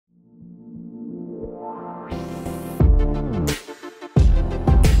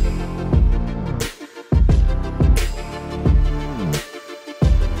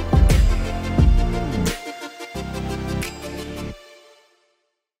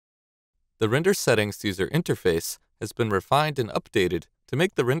The Render Settings user interface has been refined and updated to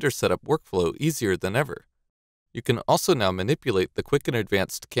make the render setup workflow easier than ever. You can also now manipulate the quick and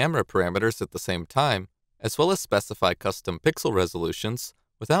advanced camera parameters at the same time, as well as specify custom pixel resolutions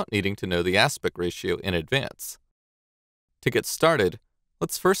without needing to know the aspect ratio in advance. To get started,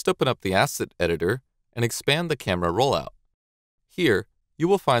 let's first open up the Asset Editor and expand the camera rollout. Here, you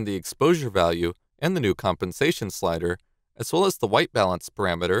will find the exposure value and the new compensation slider, as well as the white balance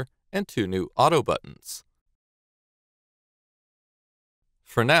parameter and 2 new auto buttons.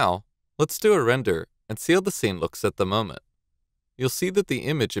 For now, let's do a render and see how the scene looks at the moment. You'll see that the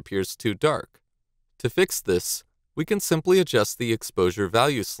image appears too dark. To fix this, we can simply adjust the exposure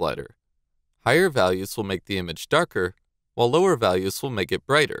value slider. Higher values will make the image darker, while lower values will make it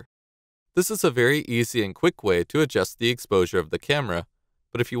brighter. This is a very easy and quick way to adjust the exposure of the camera,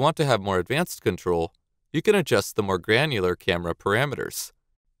 but if you want to have more advanced control, you can adjust the more granular camera parameters.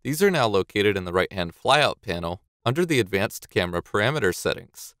 These are now located in the right-hand flyout panel under the Advanced Camera Parameter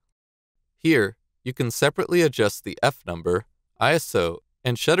settings. Here, you can separately adjust the f-number, ISO,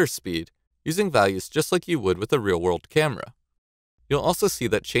 and shutter speed using values just like you would with a real-world camera. You'll also see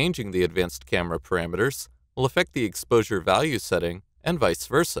that changing the Advanced Camera Parameters will affect the exposure value setting and vice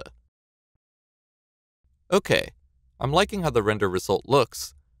versa. Okay, I'm liking how the render result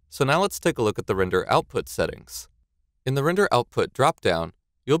looks, so now let's take a look at the render output settings. In the render output dropdown,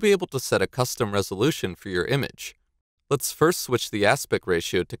 you'll be able to set a custom resolution for your image. Let's first switch the aspect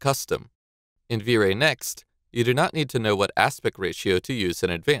ratio to custom. In V-Ray Next, you do not need to know what aspect ratio to use in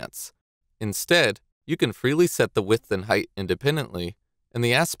advance. Instead, you can freely set the width and height independently, and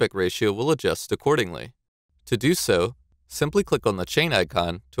the aspect ratio will adjust accordingly. To do so, simply click on the chain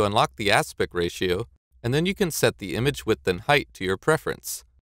icon to unlock the aspect ratio, and then you can set the image width and height to your preference.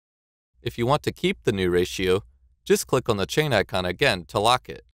 If you want to keep the new ratio, just click on the chain icon again to lock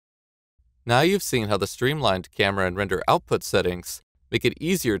it. Now you've seen how the streamlined camera and render output settings make it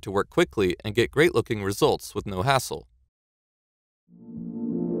easier to work quickly and get great looking results with no hassle.